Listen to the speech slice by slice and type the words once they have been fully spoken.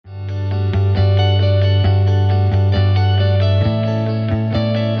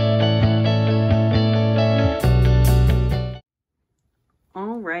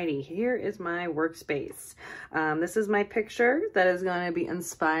here is my workspace. This is my picture that is going to be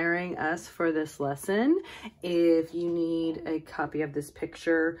inspiring us for this lesson. If you need a copy of this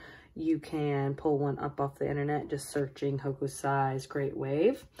picture, you can pull one up off the internet, just searching Hokusai's Great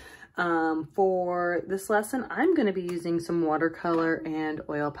Wave. For this lesson, I'm going to be using some watercolor and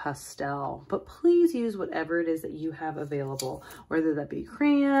oil pastel, but please use whatever it is that you have available, whether that be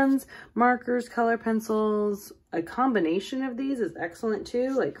crayons, markers, color pencils. A combination of these is excellent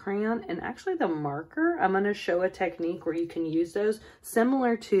too, like crayon and actually the marker. I'm going to show a technique where you can use those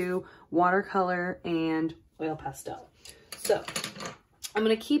similar to watercolor and oil pastel. So I'm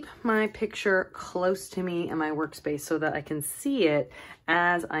going to keep my picture close to me in my workspace so that I can see it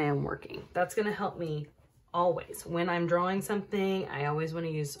as I am working. That's going to help me always. When I'm drawing something, I always want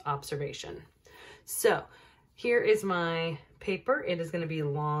to use observation. So here is my paper. It is going to be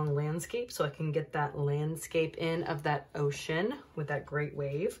long landscape, so I can get that landscape in of that ocean with that great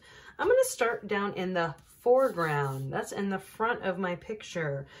wave. I'm going to start down in the foreground. That's in the front of my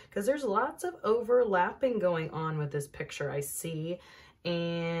picture because there's lots of overlapping going on with this picture. I see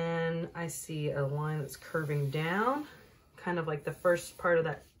a line that's curving down, kind of like the first part of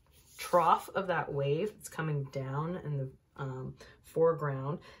that trough of that wave. It's coming down in the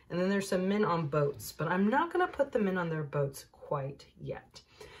foreground. And then there's some men on boats, but I'm not going to put the men on their boats quite yet.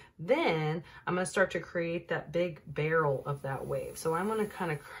 Then I'm going to start to create that big barrel of that wave. So I'm going to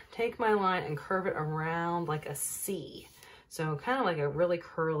kind of take my line and curve it around like a C. So kind of like a really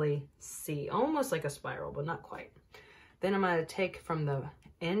curly C, almost like a spiral, but not quite. Then I'm going to take from the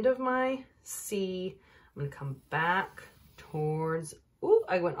end of my C, I'm going to come back towards, ooh,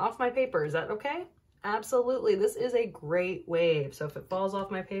 I went off my paper. Is that okay? Absolutely. This is a great wave. So if it falls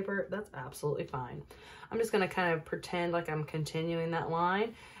off my paper, that's absolutely fine. I'm just going to kind of pretend like I'm continuing that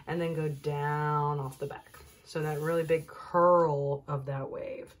line and then go down off the back. So that really big curl of that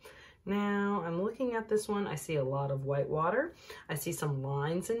wave. Now I'm looking at this one. I see a lot of white water. I see some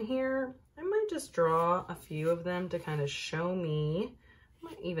lines in here. I might just draw a few of them to kind of show me. I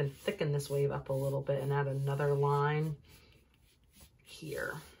might even thicken this wave up a little bit and add another line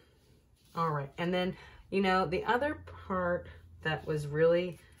here. All right, and then, you know, the other part that was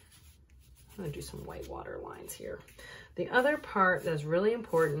really, I'm gonna do some white water lines here. The other part that's really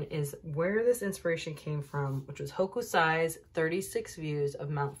important is where this inspiration came from, which was Hokusai's 36 Views of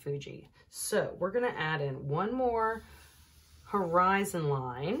Mount Fuji. So we're gonna add in one more horizon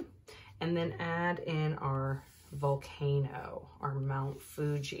line and then add in our volcano, our Mount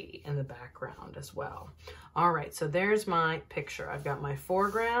Fuji in the background as well. All right, so there's my picture. I've got my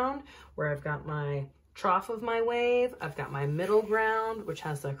foreground where I've got my trough of my wave. I've got my middle ground, which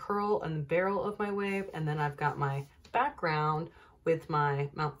has the curl and the barrel of my wave. And then I've got my background with my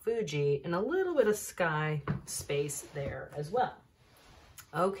Mount Fuji and a little bit of sky space there as well.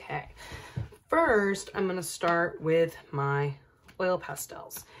 Okay, first I'm gonna start with my oil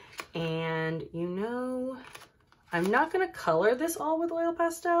pastels. And you know, I'm not going to color this all with oil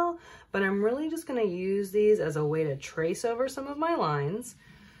pastel, but I'm really just going to use these as a way to trace over some of my lines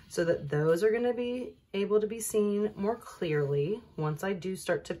so that those are going to be able to be seen more clearly once I do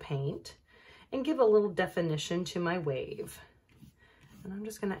start to paint and give a little definition to my wave. And I'm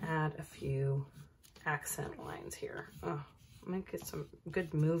just going to add a few accent lines here. Oh, I'm going to get some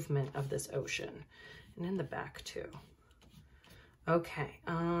good movement of this ocean and in the back too. Okay,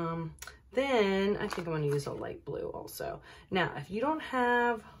 then I think I'm going to use a light blue also. Now, if you don't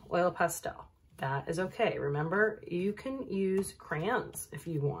have oil pastel, that is okay. Remember, you can use crayons if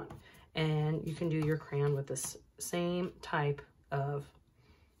you want, and you can do your crayon with this same type of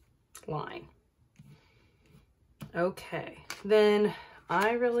line. Okay, then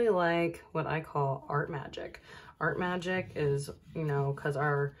I really like what I call art magic. Art magic is, you know, because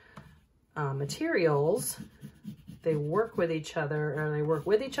our materials, they work with each other, or they work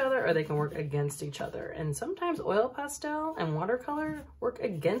with each other, or they can work against each other. And sometimes oil pastel and watercolor work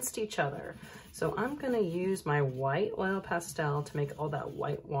against each other. So I'm gonna use my white oil pastel to make all that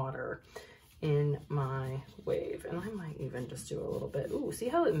white water in my wave. And I might even just do a little bit. Ooh, see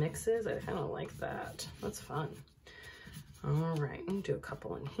how it mixes? I kind of like that. That's fun. All right, I'm gonna do a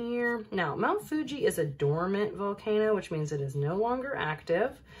couple in here. Now, Mount Fuji is a dormant volcano, which means it is no longer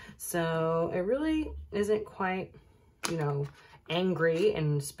active. So it really isn't quite, you know, angry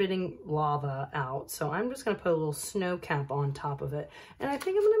and spitting lava out. So I'm just gonna put a little snow cap on top of it. And I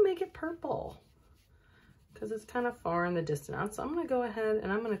think I'm gonna make it purple because it's kind of far in the distance. So I'm gonna go ahead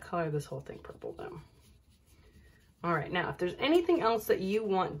and I'm gonna color this whole thing purple though. All right, now if there's anything else that you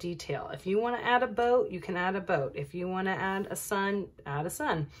want detail, if you want to add a boat, you can add a boat. If you want to add a sun, add a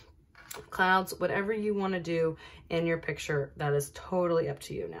sun. Clouds, whatever you want to do in your picture, that is totally up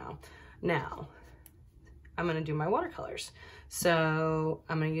to you now. Now, I'm gonna do my watercolors. So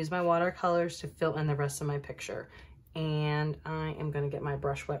I'm gonna use my watercolors to fill in the rest of my picture. And I am gonna get my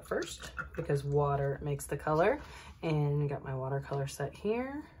brush wet first because water makes the color. And got my watercolor set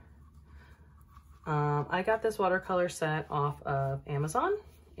here. I got this watercolor set off of Amazon.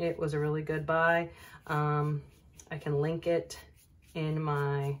 It was a really good buy. I can link it in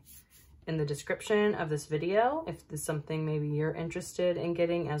the description of this video if there's something maybe you're interested in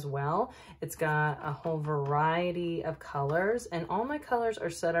getting as well. It's got a whole variety of colors, and all my colors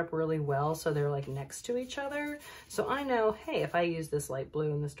are set up really well so they're like next to each other. So I know, hey, if I use this light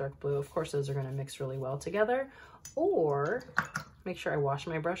blue and this dark blue, of course those are going to mix really well together. Or make sure I wash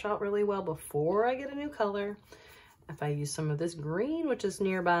my brush out really well before I get a new color. If I use some of this green, which is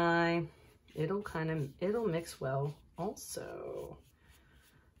nearby, it'll mix well also.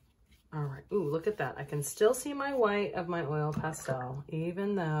 All right, ooh, look at that. I can still see my white of my oil pastel,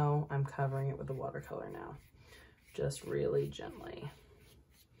 even though I'm covering it with the watercolor now. Just really gently.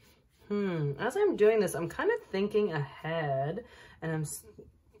 As I'm doing this, I'm kind of thinking ahead, and I'm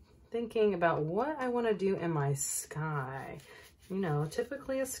thinking about what I want to do in my sky. You know,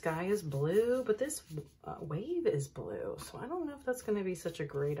 typically a sky is blue, but this wave is blue, so I don't know if that's going to be such a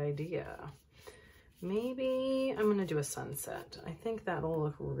great idea. Maybe I'm going to do a sunset. I think that'll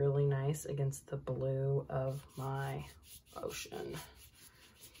look really nice against the blue of my ocean.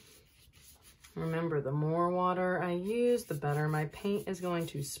 Remember, the more water I use, the better my paint is going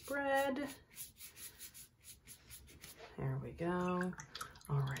to spread. There we go.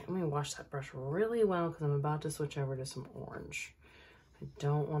 All right, let me wash that brush really well because I'm about to switch over to some orange. I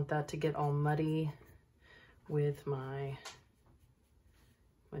don't want that to get all muddy with my, I'm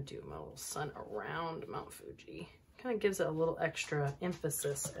gonna do my little sun around Mount Fuji. Kind of gives it a little extra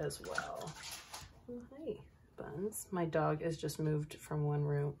emphasis as well. Oh, hey, Buns. My dog has just moved from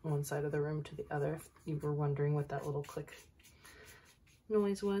one side of the room to the other. If you were wondering what that little click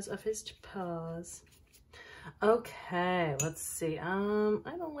noise was of his paws. Okay, let's see. I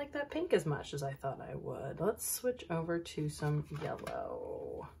don't like that pink as much as I thought I would. Let's switch over to some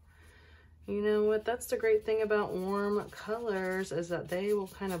yellow. You know what? That's the great thing about warm colors is that they will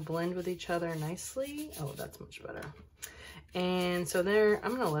kind of blend with each other nicely. Oh, that's much better. And so there,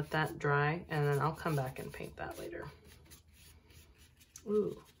 I'm going to let that dry and then I'll come back and paint that later.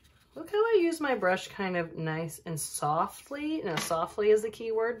 Ooh. Look how I use my brush kind of nice and softly. Now, softly is the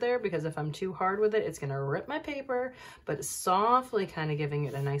key word there because if I'm too hard with it, it's going to rip my paper. But softly kind of giving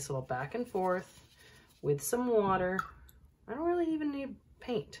it a nice little back and forth with some water. I don't really even need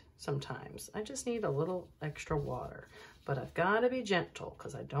paint sometimes. I just need a little extra water. But I've got to be gentle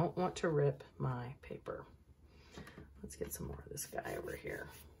because I don't want to rip my paper. Let's get some more of this guy over here.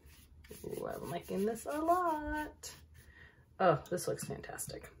 Ooh, I'm liking this a lot. Oh, this looks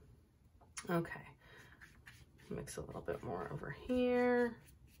fantastic. Okay, mix a little bit more over here.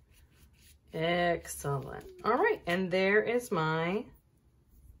 Excellent. All right, and there is my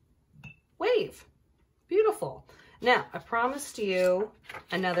wave. Beautiful. Now, I promised you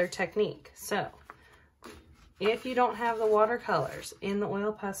another technique. So, if you don't have the watercolors in the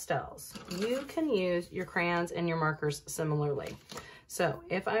oil pastels, you can use your crayons and your markers similarly. So,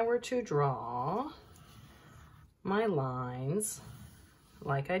 if I were to draw my lines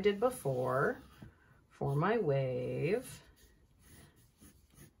like I did before for my wave,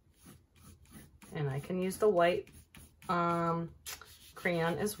 and I can use the white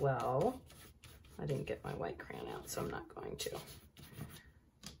crayon as well. I didn't get my white crayon out, so I'm not going to.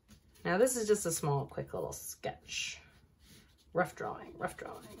 Now this is just a small, quick little sketch. Rough drawing, rough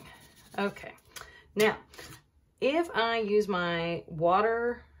drawing. Okay, now if I use my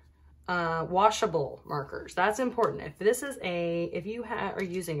washable markers, that's important. If you are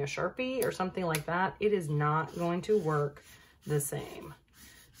using a Sharpie or something like that, it is not going to work the same.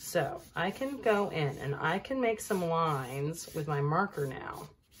 So I can go in and I can make some lines with my marker now.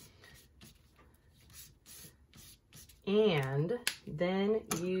 And then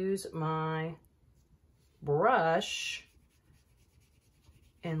use my brush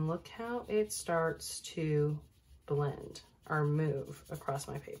and look how it starts to blend or move across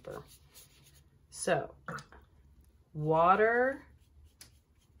my paper. So,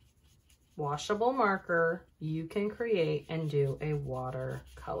 washable marker, you can create and do a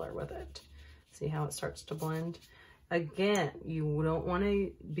watercolor with it. See how it starts to blend? Again, you don't want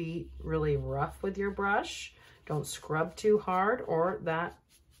to be really rough with your brush. Don't scrub too hard or that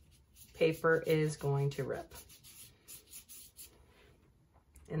paper is going to rip.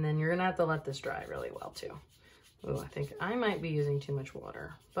 And then you're going to have to let this dry really well too. Ooh, I think I might be using too much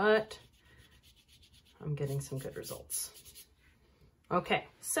water, but I'm getting some good results. Okay,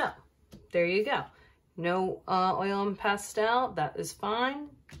 so there you go. No oil and pastel, that is fine.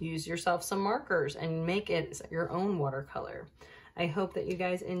 Use yourself some markers and make it your own watercolor. I hope that you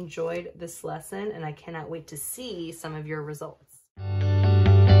guys enjoyed this lesson, and I cannot wait to see some of your results.